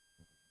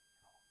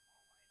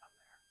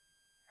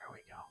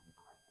we go.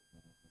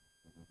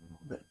 A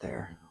little bit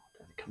there.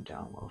 Then come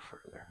down a little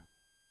further.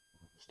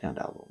 Stand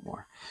out a little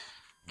more.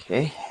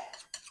 Okay.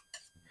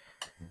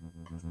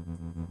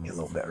 Get a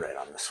little bit right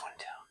on this one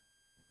too.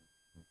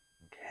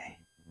 Okay.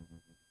 There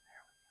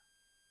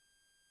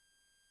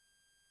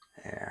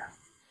we go. There.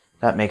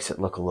 That makes it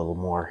look a little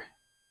more,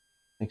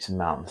 makes the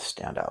mountains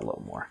stand out a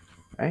little more,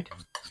 right?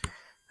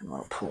 And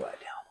we'll pull that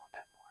down a little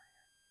bit more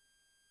here.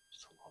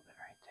 Just a little bit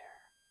right there.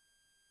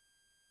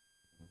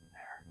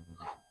 There.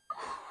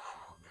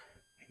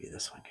 Maybe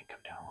this one can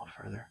come down a little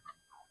further.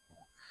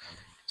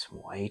 Some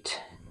white.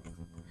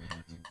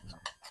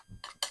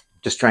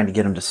 Just trying to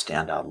get them to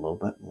stand out a little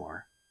bit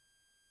more.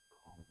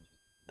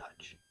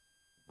 Touch.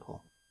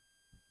 Pull.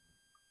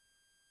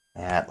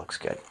 That looks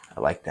good.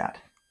 I like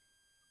that.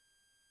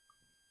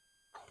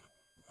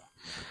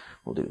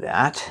 We'll do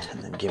that,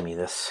 and then give me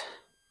this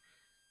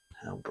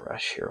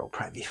brush here. Will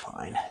probably be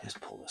fine. Just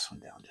pull this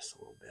one down just a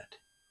little bit.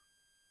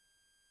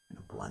 And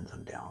it blends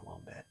them down a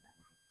little bit.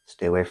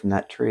 Stay away from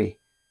that tree.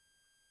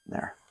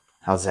 There.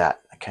 How's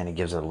that? That kind of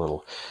gives it a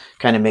little,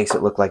 kind of makes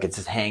it look like it's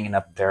just hanging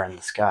up there in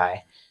the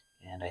sky.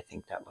 And I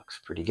think that looks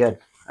pretty good.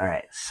 All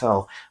right,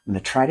 so I'm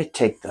going to try to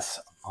take this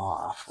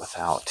off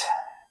without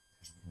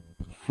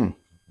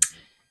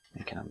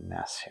making a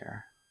mess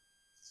here.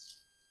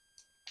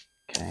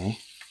 Okay.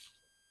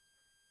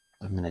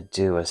 What I'm going to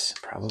do is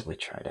probably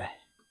try to, I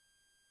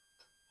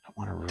don't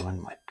want to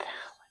ruin my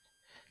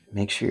palette.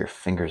 make sure your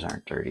fingers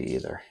aren't dirty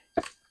either.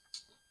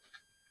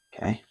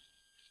 Okay,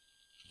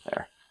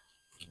 there.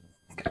 I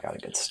think I got a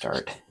good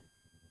start.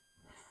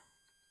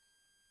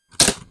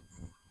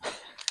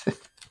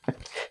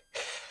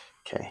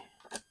 Okay,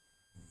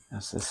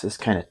 as this is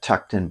kind of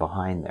tucked in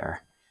behind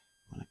there,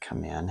 I'm going to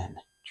come in and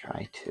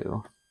try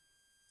to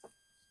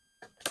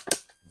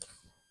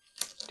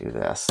do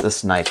this.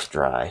 This knife's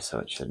dry, so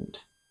it shouldn't.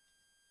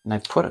 And I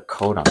put a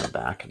coat on the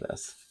back of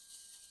this.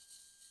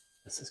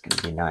 This is going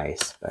to be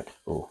nice, but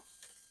ooh,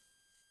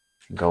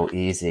 go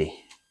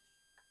easy.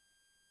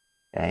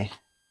 Okay,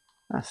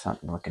 that's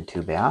not looking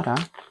too bad,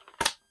 huh?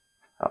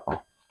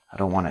 Uh-oh, I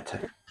don't want it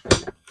to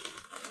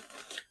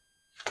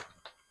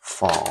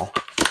fall.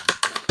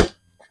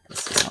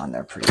 This is on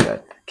there pretty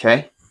good.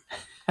 Okay,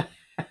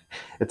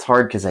 it's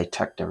hard because I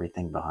tucked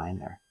everything behind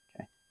there.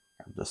 Okay,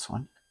 grab this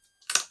one,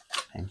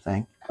 same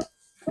thing,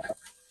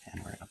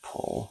 and we're going to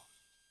pull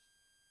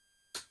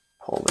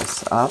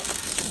this up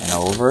and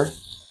over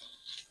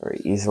very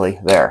easily.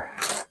 There,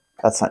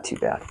 that's not too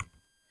bad.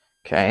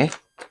 Okay,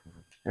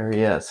 there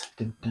he is.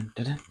 Dun, dun,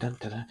 dun, dun,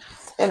 dun, dun.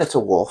 And it's a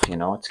wolf, you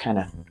know, it's kind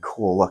of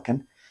cool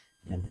looking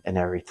and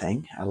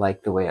everything. I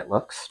like the way it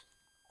looks.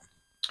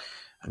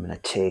 I'm going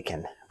to take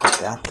and put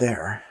that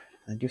there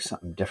and do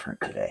something different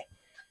today.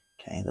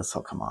 Okay, this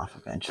will come off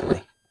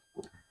eventually.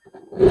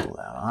 Pull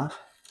that off.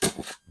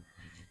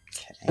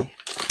 Okay,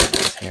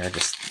 this hair,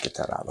 just get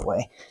that out of the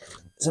way.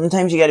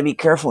 Sometimes you got to be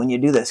careful when you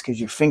do this because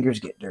your fingers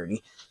get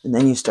dirty and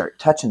then you start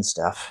touching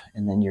stuff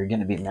and then you're going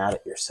to be mad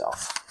at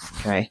yourself.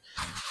 Okay,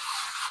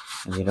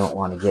 and you don't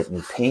want to get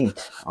any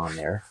paint on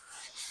there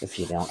if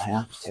you don't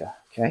have to.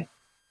 Okay,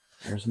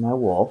 there's my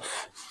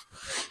wolf.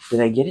 Did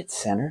I get it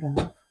centered?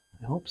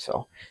 I hope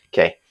so.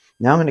 Okay,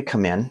 now I'm going to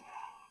come in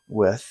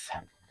with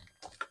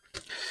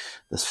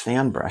this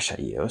fan brush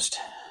I used.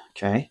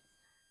 Okay,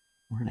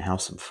 we're going to have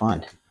some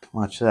fun.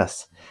 Watch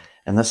this.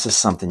 And this is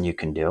something you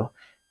can do.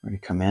 We're going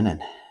to come in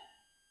and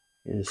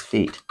get his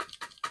feet.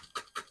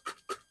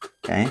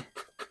 Okay,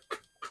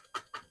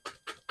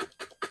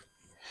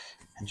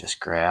 and just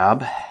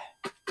grab,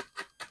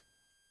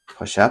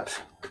 push up.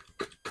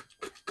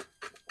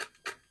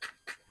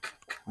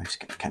 I'm just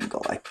going to kind of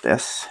go like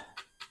this.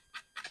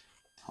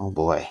 Oh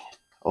boy.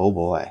 Oh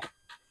boy.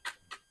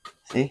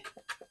 See?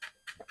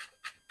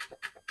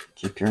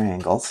 Keep your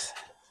angles.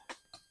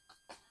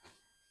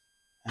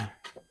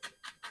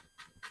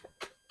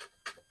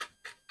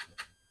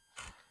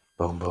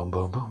 Boom, boom,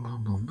 boom, boom,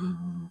 boom, boom,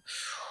 boom.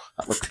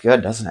 That looks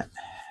good, doesn't it?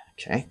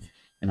 Okay.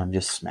 And I'm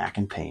just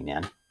smacking paint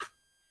in. You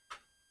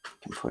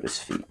can put his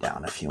feet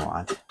down if you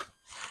want.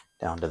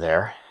 Down to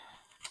there.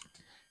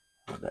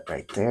 A little bit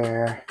right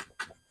there.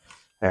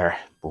 There.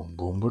 Boom,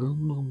 boom,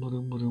 boom, boom,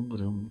 boom, boom,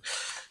 boom.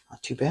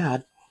 Not too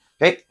bad.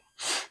 Okay.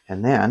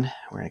 And then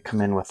we're going to come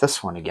in with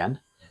this one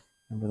again.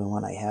 Remember the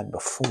one I had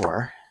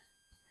before.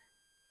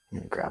 I'm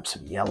going to grab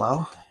some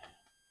yellow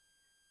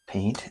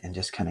paint and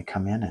just kind of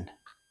come in and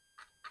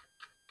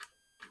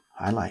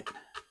highlight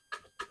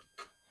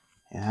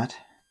that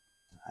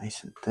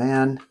nice and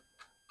thin.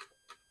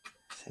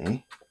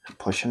 See, I'm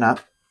pushing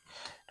up.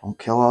 Don't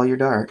kill all your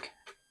dark.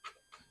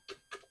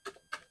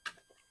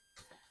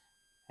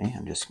 Okay,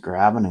 I'm just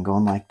grabbing and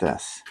going like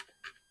this.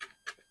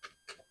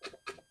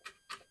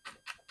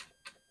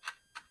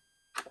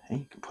 Okay,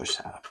 you can push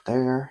that up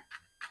there.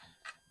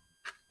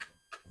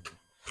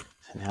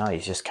 So now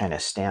he's just kind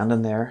of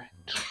standing there.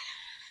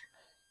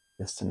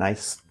 Just a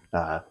nice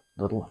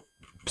little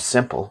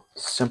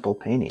simple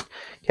painting.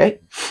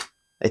 Okay,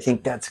 I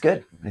think that's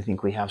good. I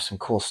think we have some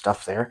cool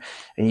stuff there.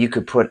 And you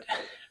could put,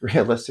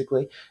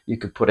 realistically, you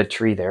could put a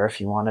tree there if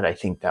you wanted. I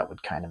think that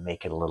would kind of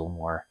make it a little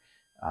more,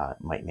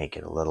 might make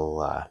it a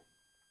little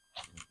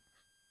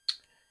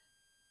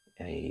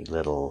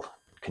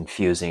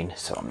confusing.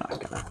 So I'm not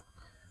gonna, I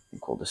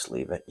think we'll just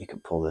leave it. You can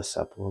pull this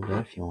up a little bit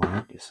if you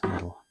want to do some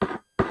little,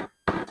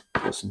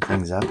 pull some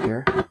things up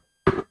here.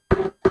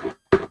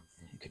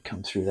 You could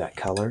come through that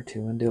color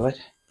too and do it.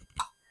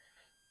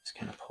 Just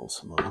kind of pull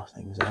some little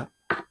things up.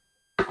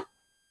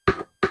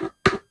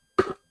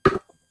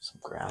 Some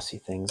grassy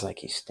things like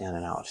he's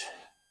standing out,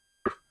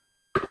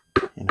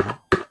 you know.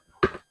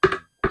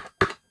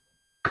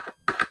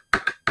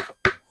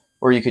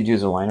 Or you could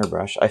use a liner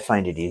brush. I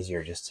find it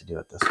easier just to do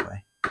it this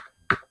way.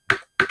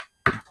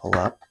 Pull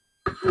up.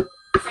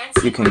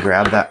 You can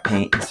grab that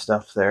paint and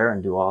stuff there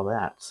and do all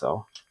that.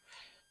 So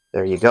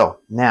there you go.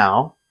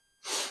 Now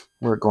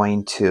we're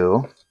going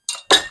to,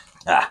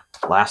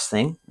 last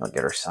thing, I'll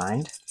get her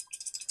signed.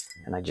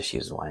 And I just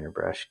use a liner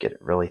brush, get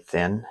it really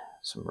thin,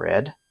 some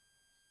red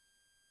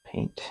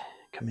paint,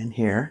 come in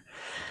here,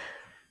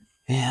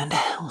 and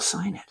we'll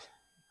sign it.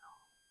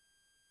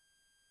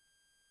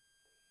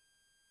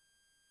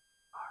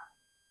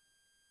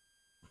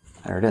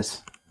 There it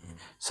is.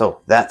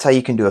 So that's how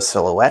you can do a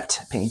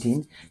silhouette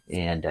painting,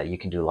 and you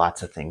can do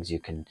lots of things. You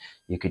could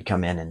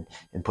come in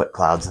and put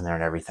clouds in there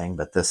and everything,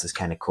 but this is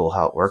kind of cool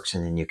how it works,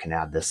 and then you can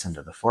add this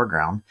into the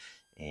foreground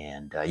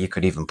And you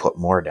could even put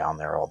more down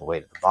there all the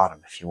way to the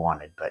bottom if you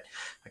wanted, but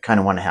I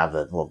kind of want to have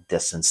a little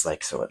distance,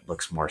 like, so it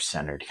looks more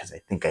centered, because I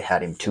think I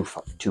had him too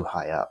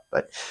high up.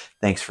 But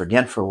thanks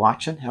again for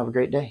watching. Have a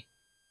great day.